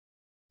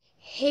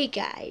Hey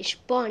guys,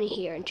 Bonnie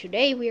here, and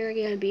today we are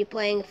going to be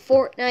playing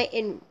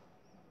Fortnite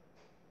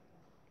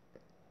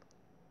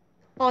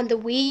on the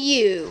Wii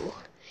U.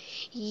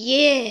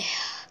 Yeah,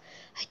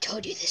 I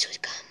told you this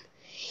would come.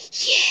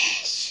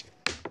 Yes,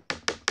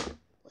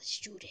 let's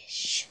do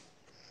this.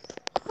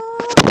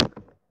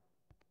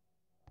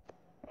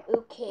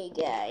 Okay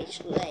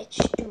guys, let's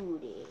do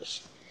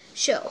this.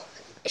 So,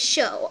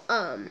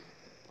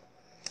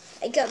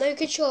 I got my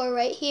controller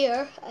right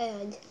here,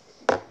 and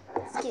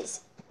let's get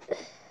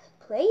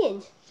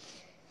playing.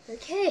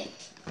 Okay,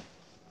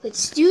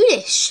 let's do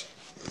this.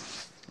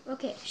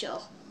 Okay,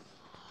 so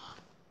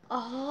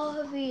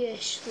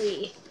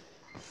obviously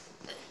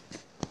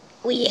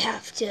we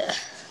have to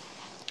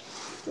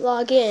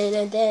log in,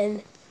 and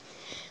then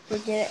we're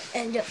gonna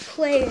end up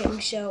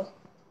playing. So,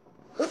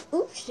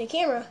 oops, the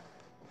camera.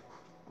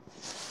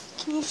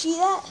 Can you see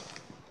that?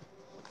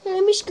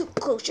 Let me scoot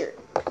closer.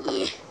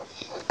 Yeah.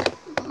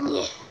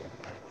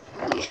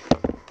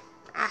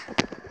 Ah.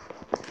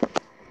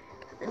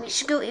 Let me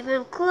scoot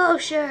even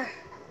closer.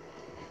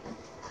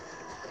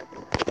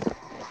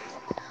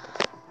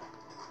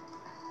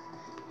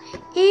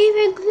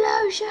 Even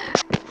closer.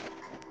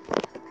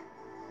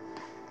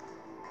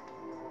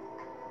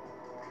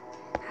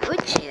 I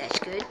would say that's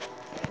good,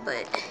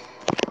 but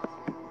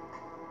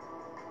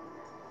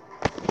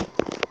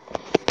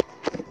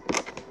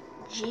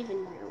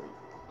G-vin really.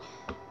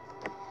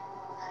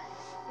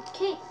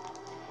 Okay,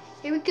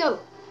 here we go.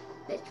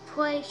 Let's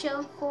play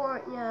some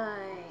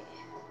Fortnite.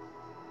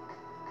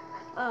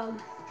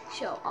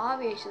 So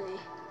obviously,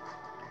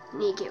 you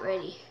need to get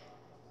ready.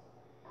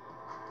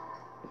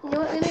 You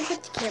know what? Let me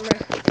put the camera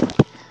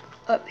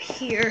up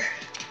here.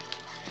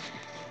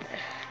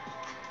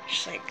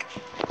 Just like.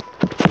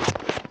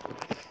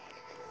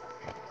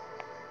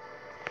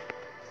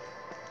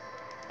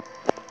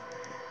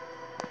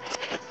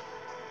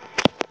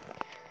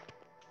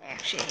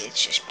 Actually,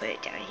 let's just put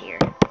it down here.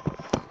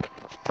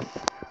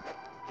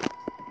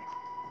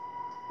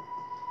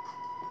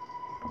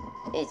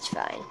 It's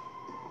fine.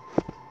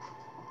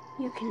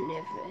 You can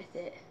live with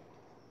it.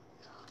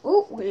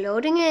 Oh, we're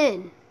loading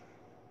in.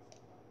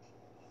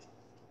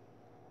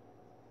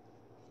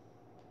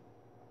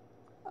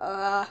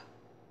 Load!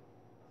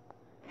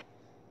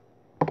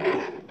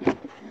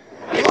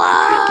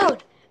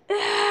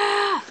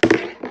 Ah!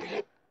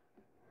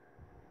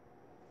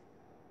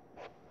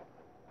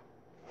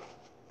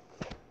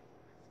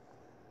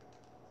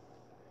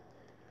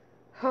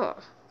 Huh.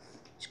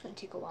 It's gonna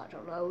take a while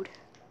to load.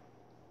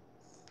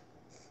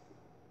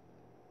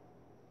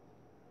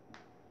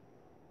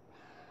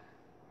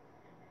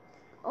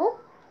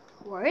 Oh,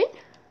 we're in?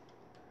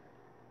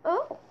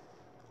 Oh,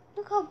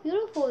 look how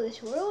beautiful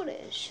this world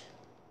is.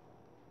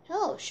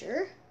 Hello,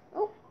 sir.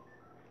 Oh,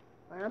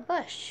 we're on a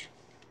bus.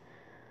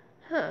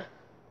 Huh.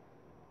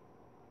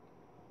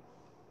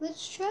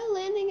 Let's try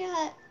landing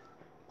at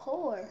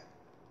Polar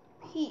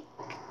Peak.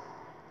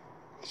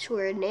 That's a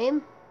weird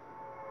name.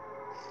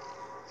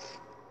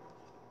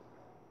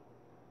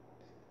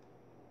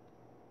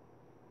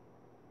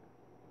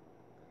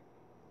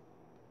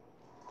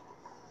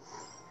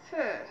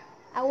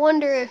 I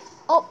wonder if...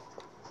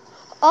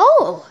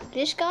 Oh,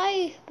 this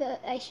guy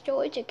that I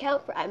stole his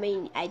account from...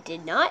 I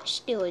did not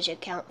steal his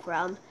account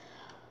from.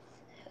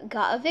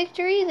 Got a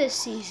victory this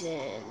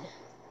season.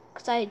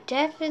 Because I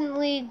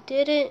definitely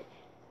didn't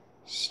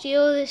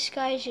steal this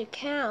guy's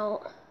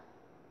account.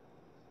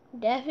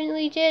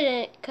 Definitely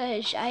didn't,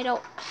 because I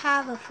don't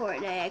have a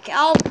Fortnite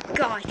account. Oh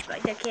gosh,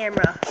 like the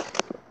camera.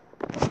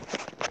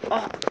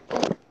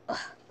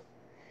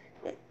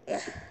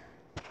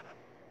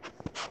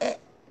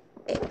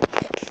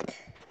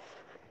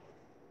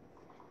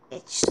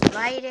 It's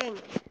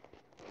sliding.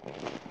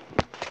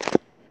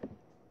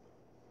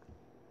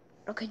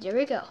 Okay, there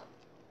we go.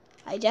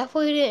 I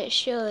definitely didn't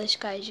steal this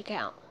guy's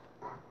account.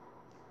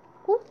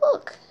 Oh,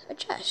 look, a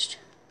chest.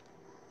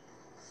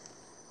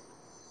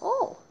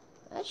 Oh,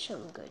 that's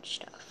some good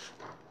stuff.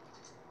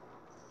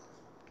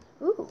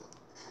 Ooh.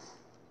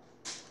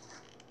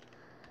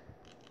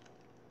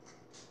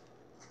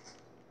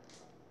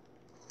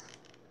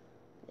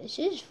 This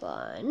is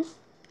fun.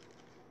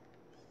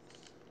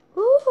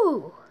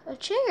 Ooh, a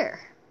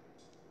chair.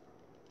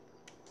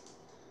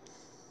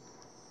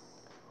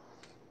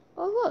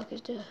 Oh, look,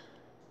 it's a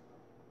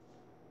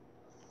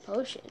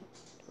potion.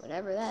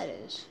 Whatever that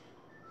is.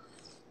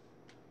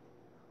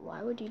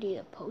 Why would you need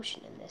a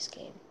potion in this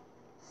game?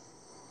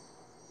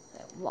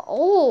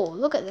 Oh,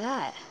 look at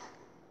that.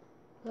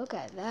 Look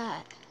at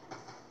that.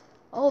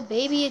 Oh,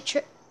 baby, a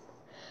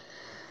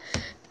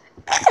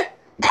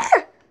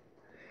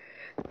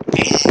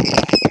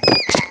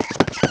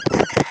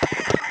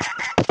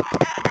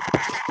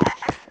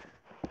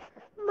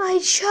My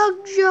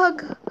chug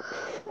jug.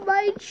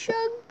 My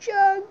chug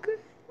jug.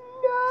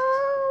 No,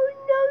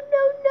 no,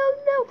 no, no,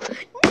 no.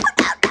 No,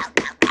 no, no,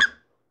 no, no.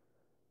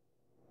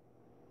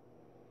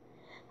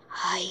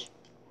 I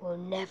will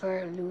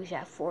never lose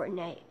at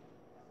Fortnite.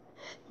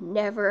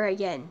 Never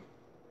again.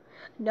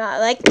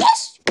 Not like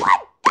this one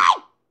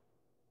time.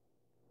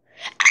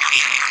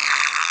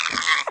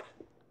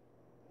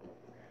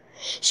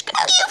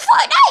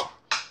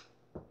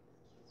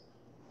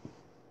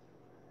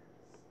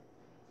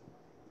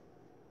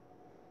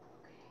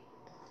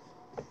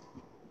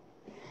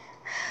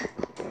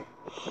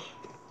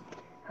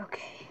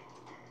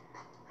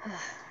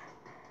 Oh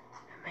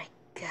my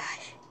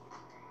gosh.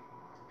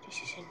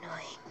 This is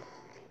annoying.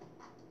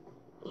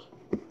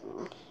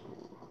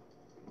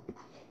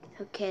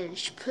 Okay,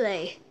 let's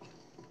play.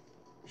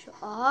 So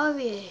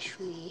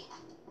obviously,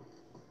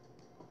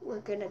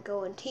 we're gonna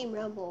go in Team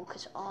Rumble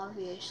because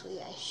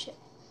obviously I should.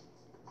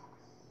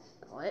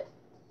 What?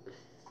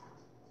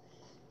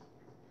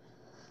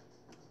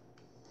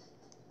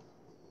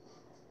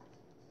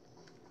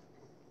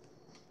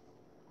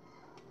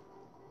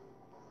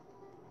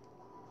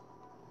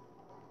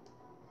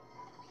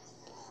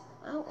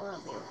 I don't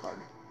want to be with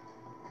him.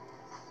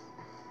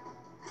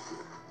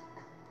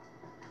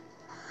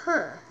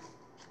 Huh.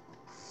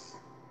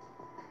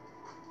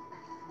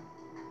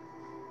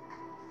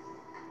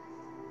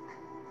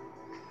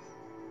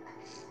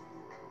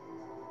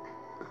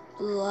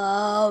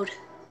 Load.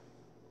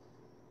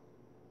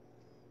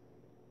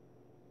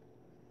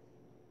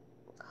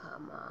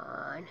 Come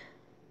on.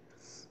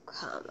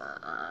 Come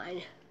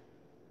on.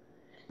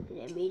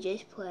 Let me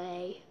just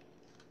play.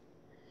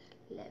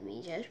 Let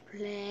me just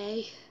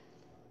play.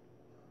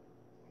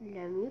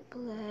 Let me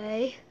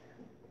play.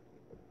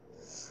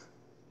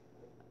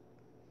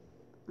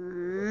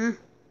 Meh.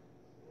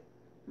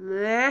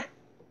 Rah.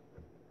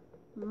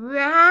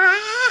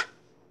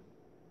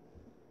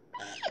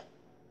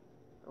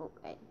 Oh,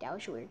 that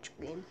was a weird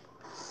scream.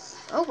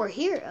 Oh, we're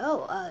here.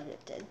 Oh,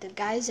 the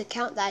guy's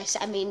account that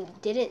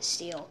didn't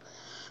steal,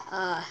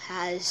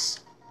 has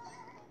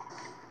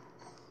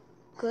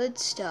good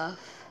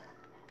stuff.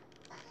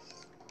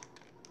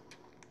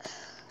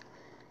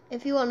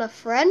 If you want a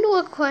friend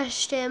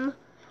request him,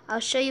 I'll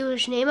show you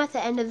his name at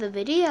the end of the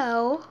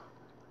video.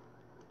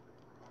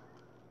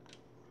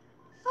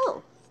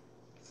 Oh.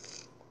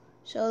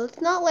 So let's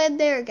not land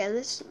there again.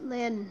 Let's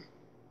land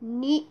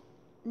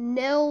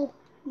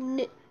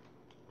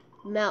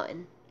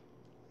Mountain.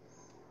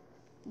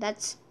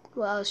 That's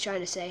what I was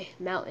trying to say.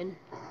 Mountain.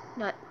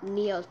 Not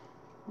New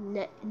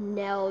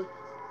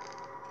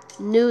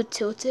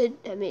tilted.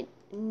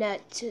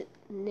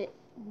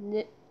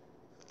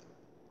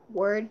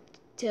 Word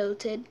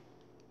tilted.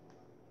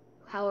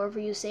 However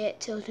you say it,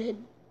 tilted.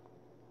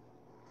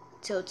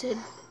 Tilted.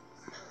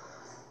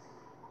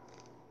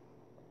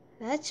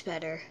 That's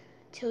better.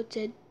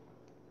 Tilted.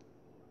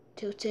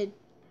 Tilted.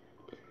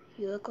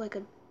 You look like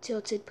a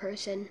tilted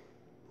person.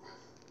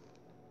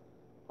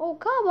 Oh,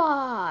 come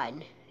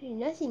on. There's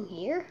nothing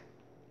here.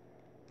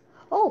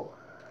 Oh.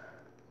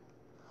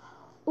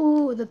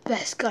 Ooh, the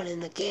best gun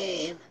in the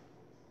game.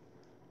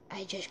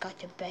 I just got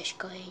the best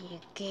gun in the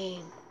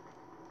game.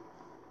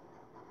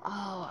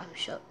 Oh,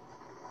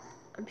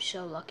 I'm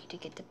so lucky to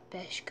get the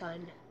best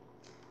gun.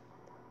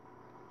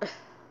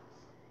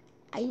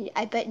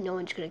 I bet no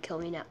one's gonna kill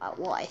me now.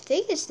 Well, I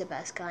think it's the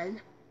best gun.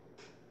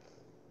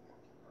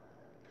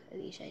 At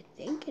least I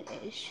think it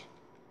is.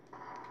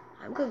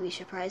 I'm gonna be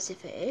surprised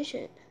if it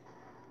isn't.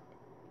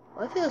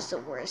 What if it was the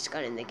worst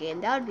gun in the game?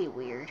 That would be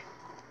weird.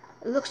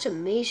 It looks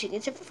amazing.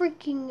 It's a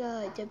freaking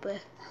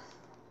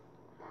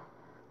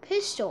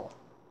pistol.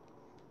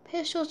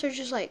 Pistols are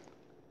just like,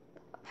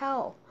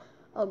 pow.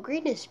 Oh,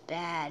 green is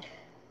bad.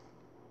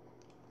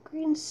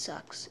 Green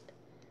sucks.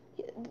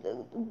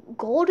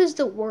 Gold is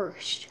the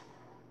worst.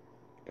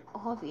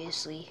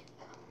 Obviously.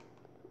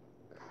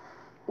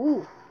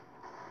 Ooh.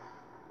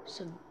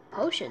 Some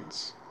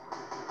potions.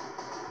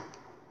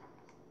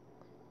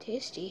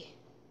 Tasty.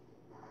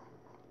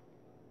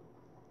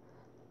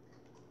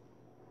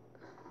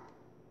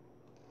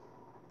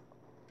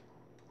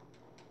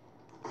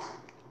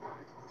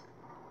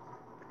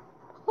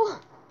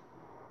 Oh.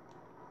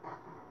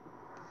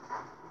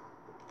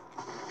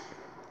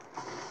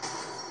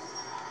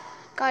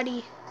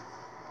 Gotti.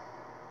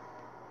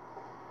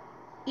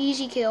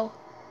 Easy kill.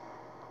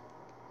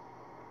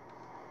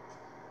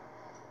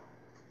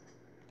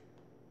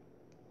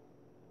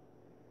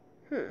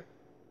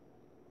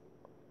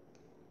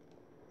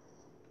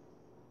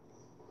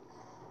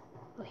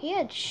 Well, he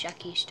had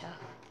shucky stuff.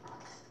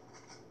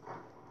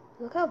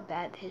 Look how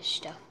bad his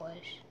stuff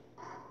was.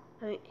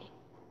 I mean,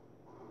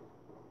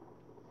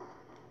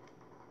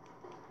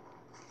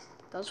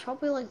 that was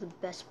probably like the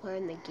best player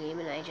in the game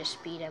and I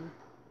just beat him.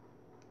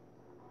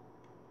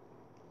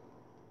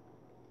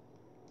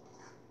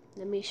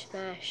 Let me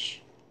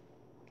smash.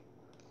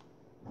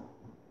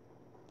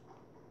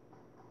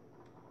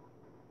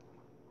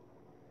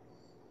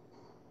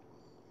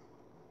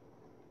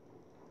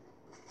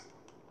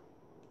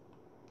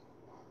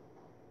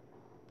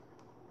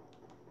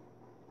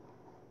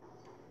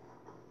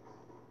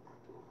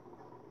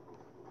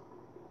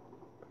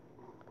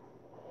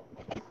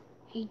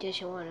 He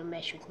doesn't want to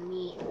mess with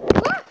me.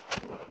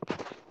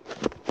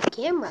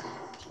 Camera.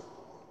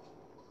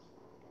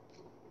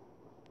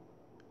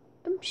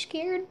 I'm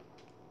scared.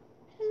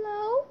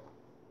 Hello?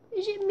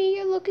 Is it me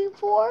you're looking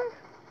for?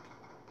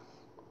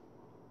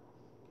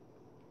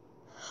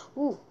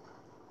 Ooh.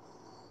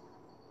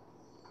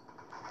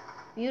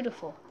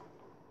 Beautiful.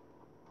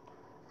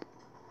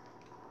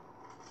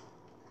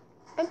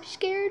 I'm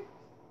scared.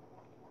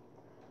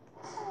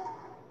 Ah!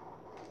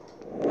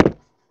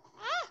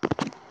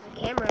 My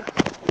camera.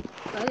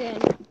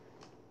 Again.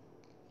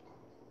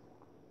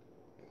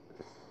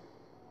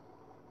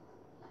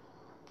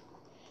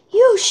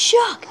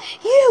 suck!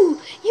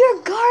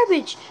 You're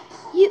garbage!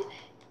 You...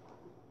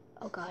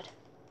 Oh God,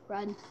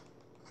 run.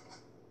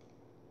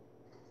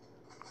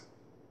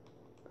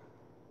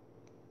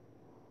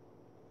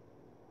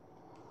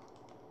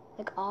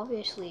 Like,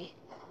 obviously,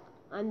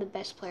 I'm the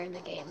best player in the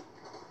game.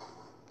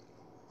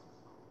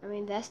 I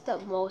mean, that's the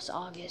most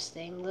obvious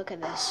thing. Look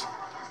at this.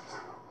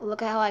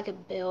 Look at how I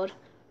could build.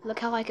 Look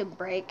how I could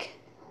break.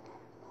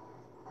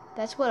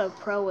 That's what a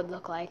pro would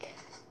look like.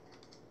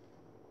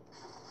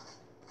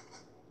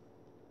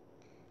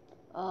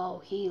 Oh,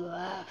 he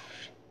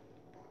left.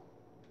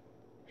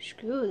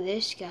 Screw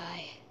this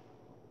guy.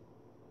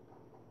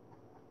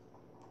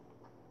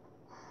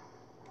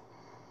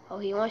 Oh,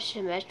 he wants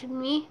to mess with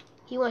me?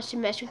 He wants to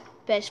mess with the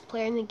best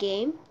player in the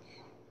game?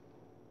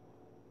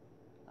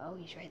 Oh,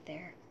 he's right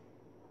there.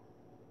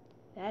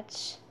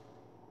 That's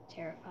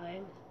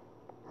terrifying.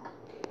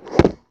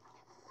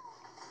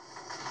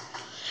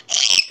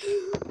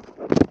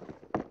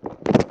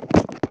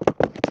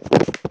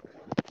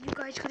 You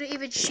guys couldn't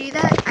even see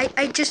that?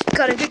 I just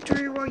got a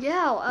victory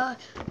royale.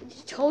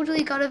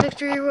 Totally got a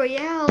victory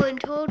royale, and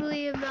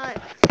totally am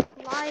not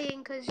lying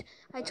because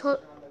I told...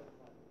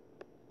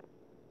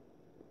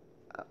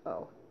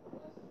 Uh-oh.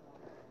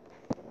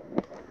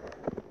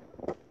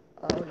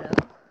 Oh no.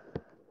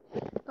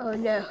 Oh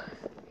no.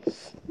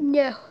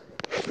 No.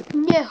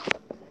 No.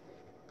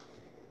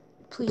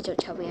 Please don't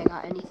tell me I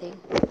got anything.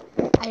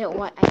 I don't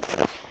want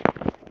anything.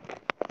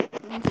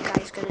 You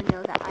guys gonna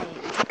know that I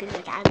took his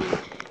account. I mean,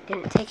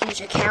 didn't take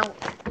his account.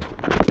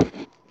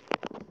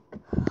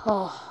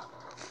 Oh,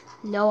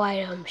 no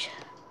items.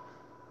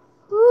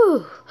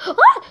 Woo. Ah!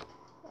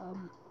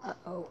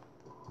 Uh-oh.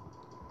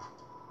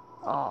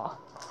 Oh.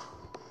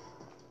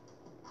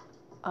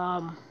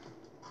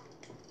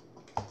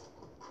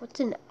 What's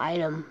an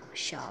item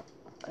shop?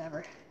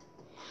 Whatever.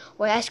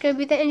 Well, that's gonna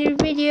be the end of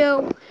the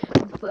video.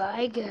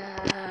 Bye,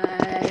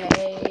 guys.